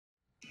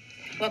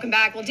Welcome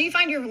back. Well, do you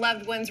find your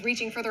loved ones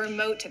reaching for the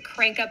remote to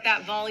crank up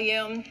that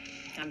volume?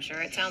 I'm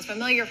sure it sounds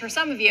familiar for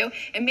some of you,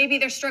 and maybe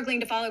they're struggling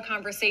to follow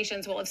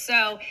conversations. Well, if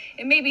so,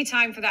 it may be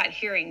time for that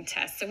hearing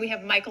test. So we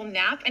have Michael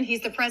Knapp, and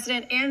he's the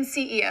president and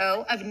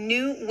CEO of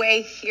New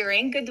Way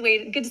Hearing. Good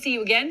to see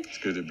you again. It's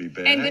good to be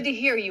back. And good to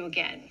hear you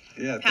again.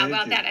 Yeah, How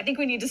about that? I think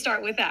we need to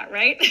start with that,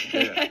 right?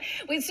 Yeah.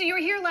 So you were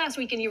here last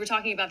week and you were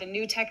talking about the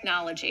new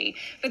technology,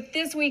 but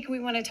this week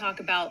we want to talk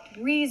about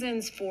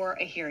reasons for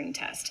a hearing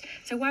test.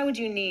 So why would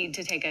you need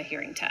to take a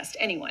hearing test?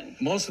 Anyone?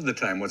 Most of the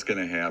time what's going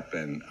to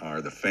happen are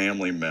the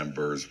family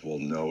members will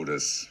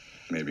notice,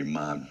 maybe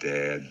mom,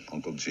 dad,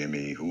 Uncle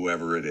Jimmy,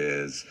 whoever it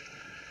is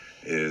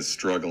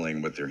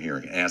struggling with their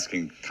hearing,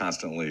 asking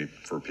constantly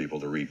for people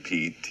to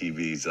repeat,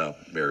 TV's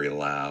up very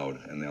loud,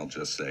 and they'll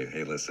just say,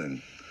 hey,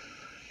 listen,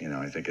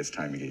 I think it's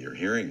time to get your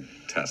hearing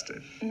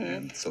tested. Mm-hmm.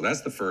 And so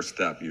that's the first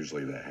step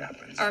usually that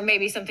happens. Or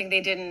maybe something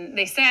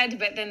they said,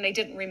 but then they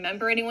didn't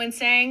remember anyone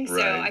saying.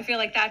 Right. So I feel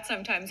like that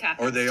sometimes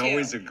happens. Or they too.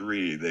 always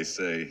agree. They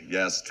say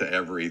yes to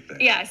everything.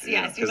 Yes.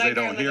 Because they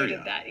don't hear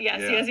you. That.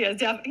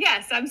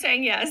 Yes, I'm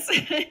saying yes.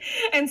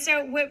 And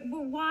so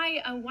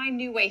why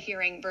New Way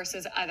Hearing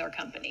versus other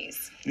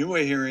companies? New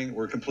Way Hearing,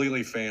 we're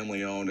completely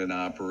family owned and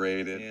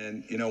operated.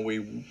 And,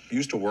 we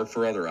used to work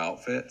for other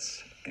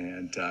outfits.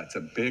 And it's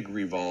a big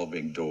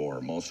revolving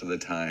door. Most of the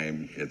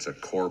time, it's a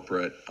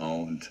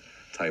corporate-owned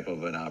type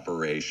of an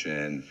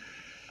operation.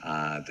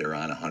 They're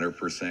on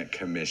 100%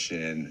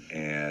 commission,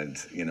 and,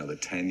 the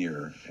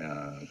tenure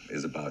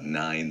is about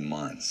 9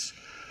 months.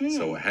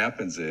 So what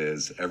happens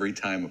is every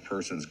time a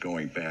person's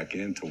going back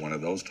into one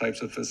of those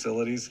types of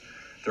facilities,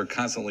 they're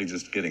constantly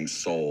just getting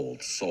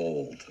sold,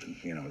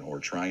 or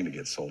trying to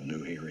get sold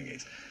new hearing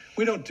aids.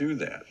 We don't do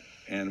that,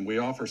 and we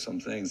offer some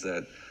things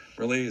that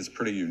really is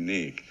pretty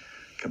unique.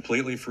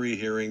 Completely free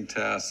hearing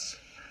tests.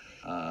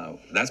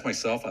 That's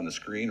myself on the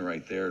screen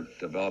right there,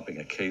 developing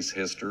a case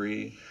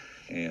history,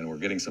 and we're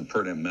getting some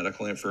pertinent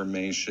medical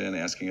information,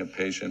 asking a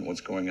patient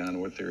what's going on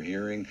with their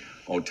hearing.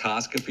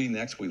 Otoscopy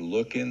next, we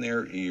look in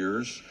their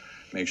ears,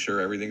 make sure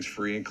everything's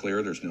free and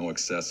clear, there's no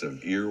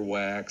excessive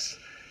earwax,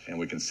 and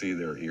we can see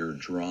their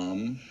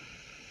eardrum.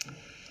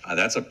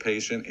 That's a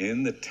patient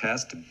in the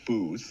test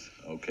booth,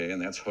 okay,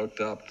 and that's hooked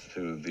up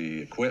to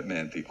the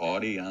equipment, the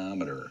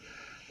audiometer,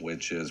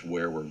 which is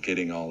where we're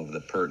getting all of the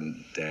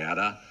pertinent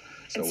data.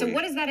 So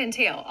what does that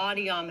entail,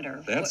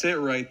 audiometer? That's it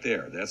right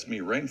there. That's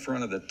me right in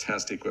front of the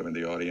test equipment,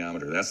 the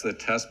audiometer. That's the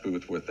test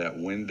booth with that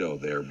window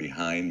there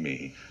behind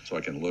me, so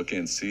I can look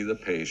in, see the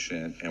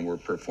patient, and we're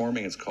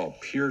performing, it's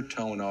called pure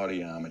tone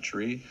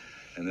audiometry,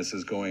 and this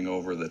is going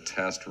over the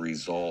test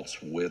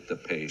results with the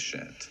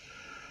patient.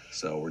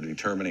 So we're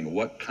determining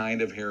what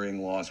kind of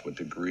hearing loss, what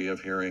degree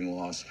of hearing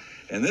loss.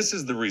 And this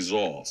is the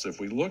results. If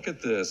we look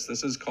at this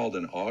is called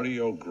an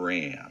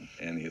audiogram.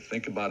 And you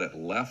think about it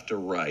left to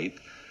right.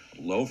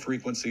 Low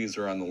frequencies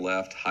are on the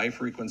left, high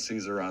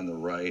frequencies are on the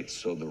right.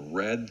 So the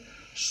red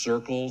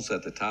circles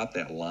at the top,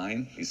 that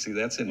line, you see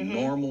that's in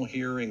normal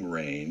hearing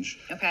range.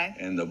 Okay.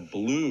 And the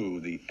blue,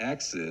 the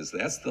X's,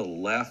 that's the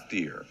left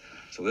ear.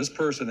 So this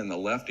person in the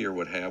left ear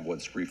would have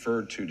what's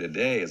referred to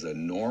today as a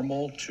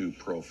normal to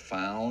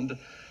profound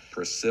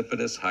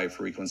precipitous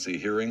high-frequency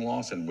hearing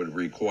loss and would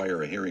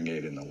require a hearing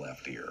aid in the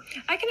left ear.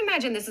 I can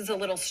imagine this is a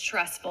little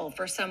stressful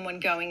for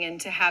someone going in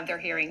to have their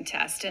hearing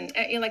test. And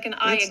like an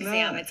eye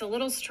exam, it's a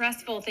little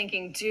stressful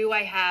thinking, do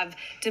I have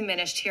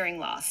diminished hearing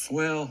loss?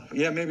 Well,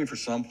 yeah, maybe for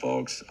some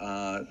folks.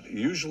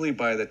 Usually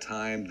by the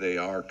time they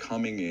are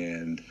coming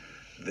in,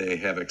 they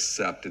have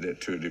accepted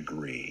it to a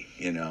degree,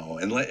 and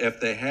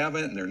if they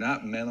haven't and they're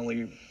not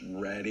mentally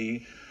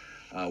ready,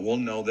 we'll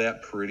know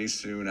that pretty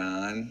soon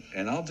on.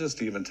 And I'll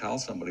just even tell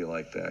somebody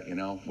like that,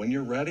 when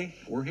you're ready,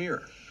 we're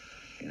here.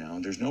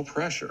 There's no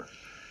pressure.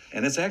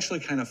 And it's actually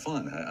kind of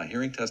fun. A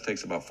hearing test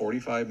takes about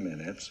 45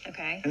 minutes.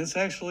 Okay. And it's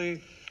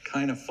actually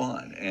kind of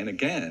fun. And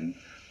again,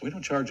 we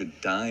don't charge a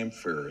dime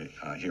for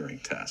a hearing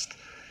test.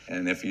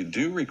 And if you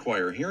do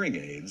require hearing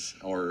aids,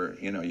 or,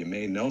 you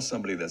may know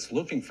somebody that's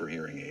looking for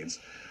hearing aids,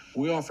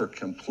 we offer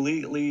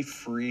completely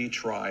free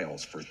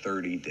trials for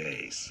 30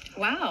 days.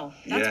 Wow,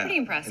 that's pretty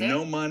impressive.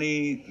 No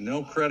money,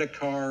 no credit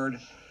card,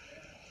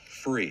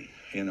 free.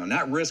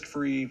 Not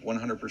risk-free,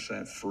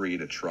 100% free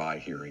to try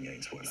hearing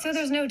aids with us. So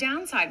there's no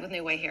downside with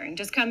New Way Hearing.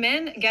 Just come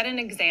in, get an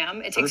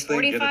exam. It takes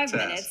 45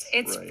 minutes.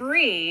 It's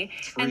free.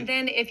 And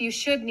then if you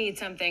should need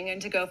something and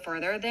to go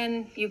further,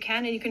 then you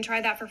can try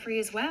that for free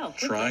as well.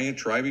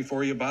 Try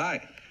before you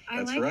buy.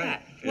 That's like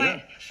that.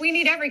 Yeah. We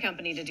need every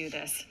company to do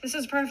this. This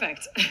is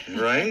perfect.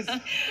 Right?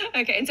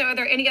 Okay. And so are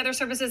there any other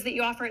services that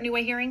you offer at New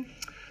Way Hearing?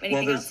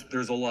 Anything else?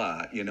 There's a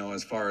lot,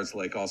 as far as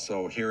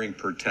also hearing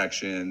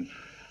protection,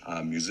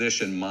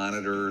 musician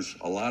monitors,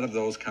 a lot of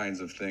those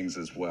kinds of things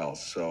as well.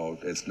 So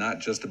it's not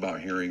just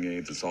about hearing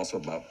aids, it's also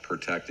about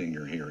protecting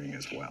your hearing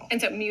as well. And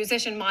so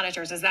musician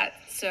monitors, is that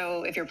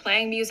so if you're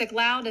playing music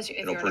loud, if you're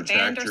in a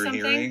band or something? It'll protect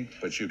your hearing,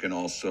 but you can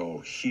also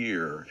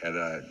hear at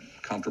a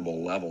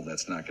comfortable level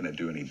that's not going to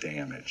do any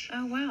damage.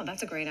 Oh, wow.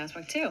 That's a great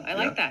aspect, too. I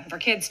like that. For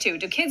kids, too.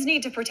 Do kids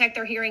need to protect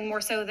their hearing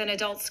more so than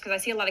adults? Because I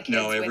see a lot of kids.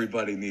 No,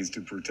 everybody needs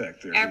to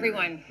protect their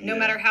Everyone, hearing. no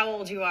matter how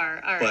old you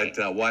are. All right.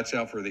 But watch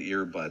out for the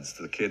earbuds.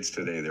 The kids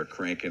today, they're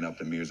cranking up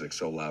the music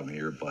so loud in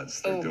the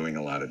earbuds. They're doing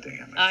a lot of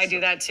damage. I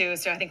do that, too.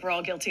 So I think we're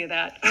all guilty of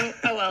that. Oh,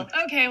 well.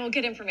 Okay, well,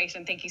 good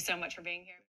information. Thank you so much for being here.